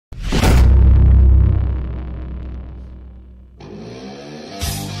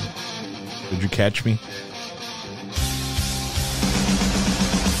Did you catch me?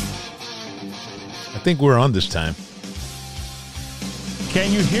 I think we're on this time.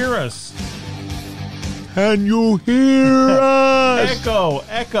 Can you hear us? Can you hear us?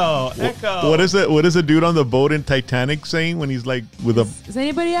 Echo. What is it? What is the dude on the boat in Titanic saying when he's like with a? Is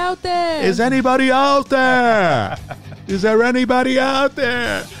anybody out there? Is anybody out there? Is there anybody out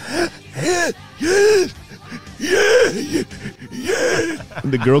there? Yes. Yeah.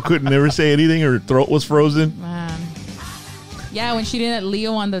 And the girl could never say anything. Her throat was frozen. Man. Yeah, when she didn't let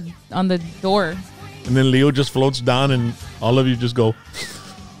Leo on the door. And then Leo just floats down, and all of you just go.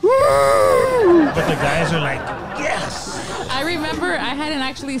 But the guys are like, yes. I remember I hadn't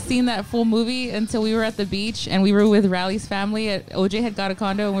actually seen that full movie until we were at the beach, and we were with Riley's family. OJ had got a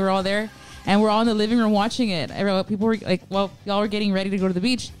condo, and we were all there, and we're all in the living room watching it. People were like, well, y'all were getting ready to go to the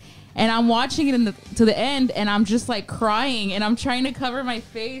beach. And I'm watching it to the end, and I'm just like crying, and I'm trying to cover my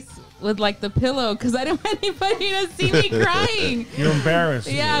face with like the pillow because I didn't want anybody to see me crying. You're embarrassed.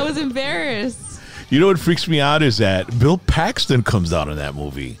 Yeah, I was embarrassed. You know what freaks me out is that Bill Paxton comes out in that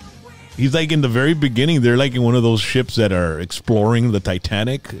movie. He's like in the very beginning. They're like in one of those ships that are exploring the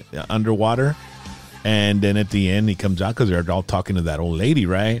Titanic underwater, and then at the end he comes out because they're all talking to that old lady,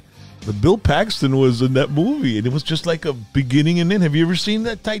 right? But Bill Paxton was in that movie, and it was just like a beginning and end. Have you ever seen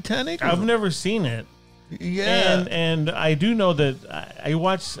that Titanic? I've never seen it. Yeah. And I do know that I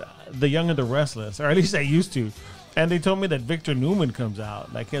watched The Young and the Restless, or at least I used to. And they told me that Victor Newman comes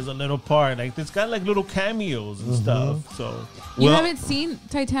out, like he has a little part. Like it's got like little cameos and stuff. So You haven't seen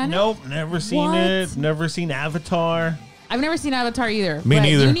Titanic? Nope, never seen it. Never seen Avatar. I've never seen Avatar either. Me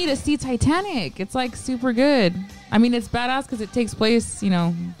neither. You need to see Titanic. It's like super good. I mean, it's badass because it takes place,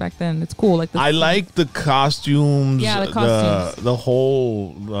 back then. It's cool. I like the costumes. Yeah, the costumes. The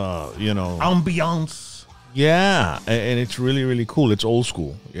whole, Ambiance. Yeah, and it's really, really cool. It's old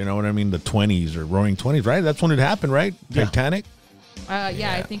school. You know what I mean? The 20s or roaring 20s, right? That's when it happened, right? Yeah. Titanic?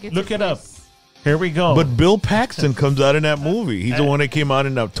 Yeah, I think it's... Look it up. Here we go. But Bill Paxton comes out in that movie. He's the one that came out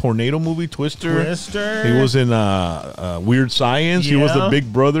in that tornado movie, Twister. He was in Weird Science. Yeah. He was the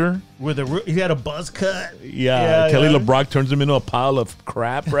big brother. He had a buzz cut. Yeah, Kelly LeBrock turns him into a pile of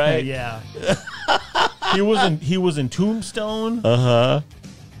crap, right? Yeah. He was in Tombstone. Uh-huh.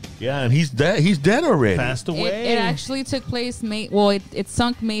 Yeah, and he's dead. He's dead already. Passed away. It actually took place it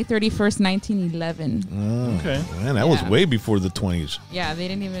sunk May 31st, 1911. Okay. Man, that was way before the 20s. Yeah, they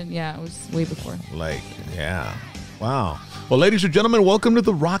didn't even, it was way before. Wow. Well, ladies and gentlemen, welcome to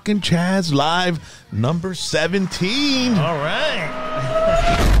the Rockin' Chaz Live number 17. All right.